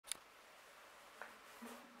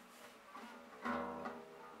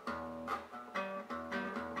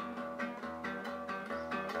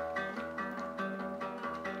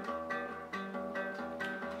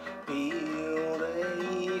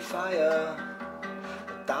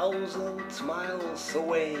1,000 miles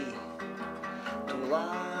away to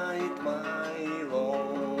light my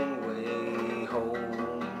long way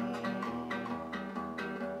home.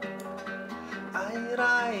 I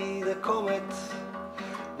ride a comet,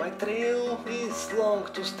 my trail is long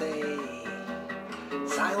to stay.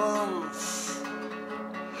 Silence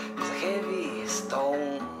is a heavy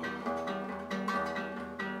stone.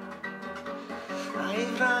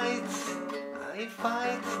 I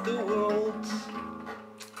fight the world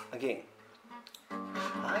again.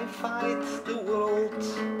 I fight the world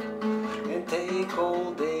and take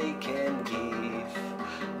all they can give.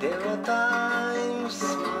 There are times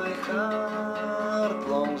my heart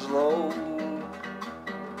longs low,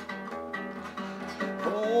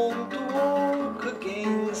 born to walk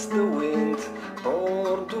against the wind,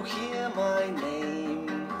 born to hear my name.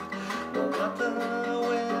 No matter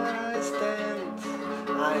where I stand,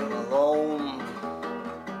 I'm alone.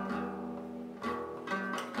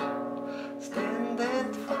 Stand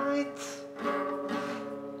and fight,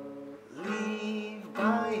 live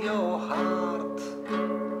by your heart.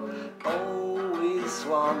 Always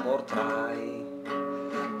one more try.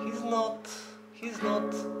 He's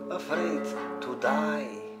not afraid to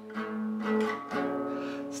die.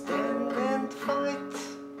 Stand and fight,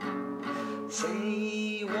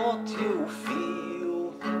 say what you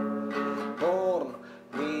feel. Born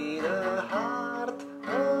with a heart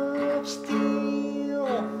of steel.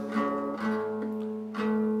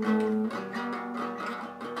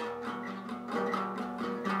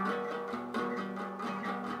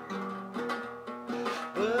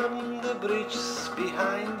 Burn the bridges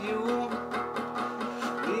behind you,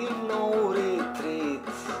 leave no retreat.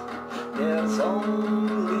 There's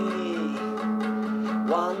only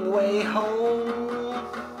one way home.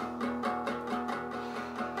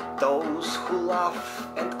 Those who laugh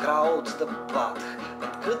and crowd the path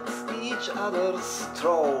and cut each other's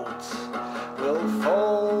throats will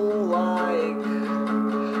fall like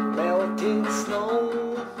melting snow.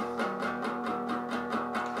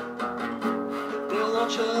 They'll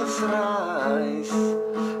watch us rise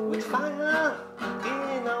with fire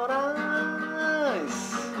in our eyes.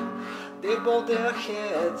 They bow their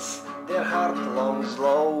heads, their heart longs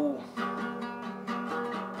low.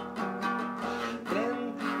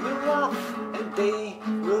 And they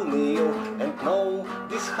will kneel and know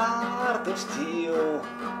this heart of steel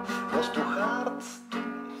was too hard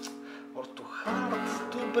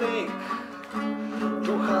to break,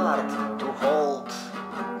 too hard to hold.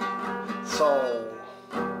 So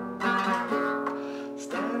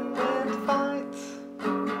stand and fight,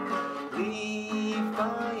 live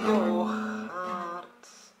by your heart.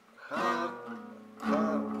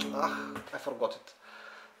 I forgot it.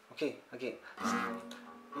 Okay, again.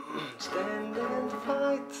 Stand and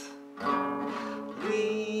fight,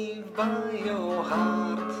 live by your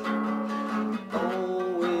heart.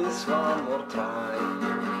 Always one more try.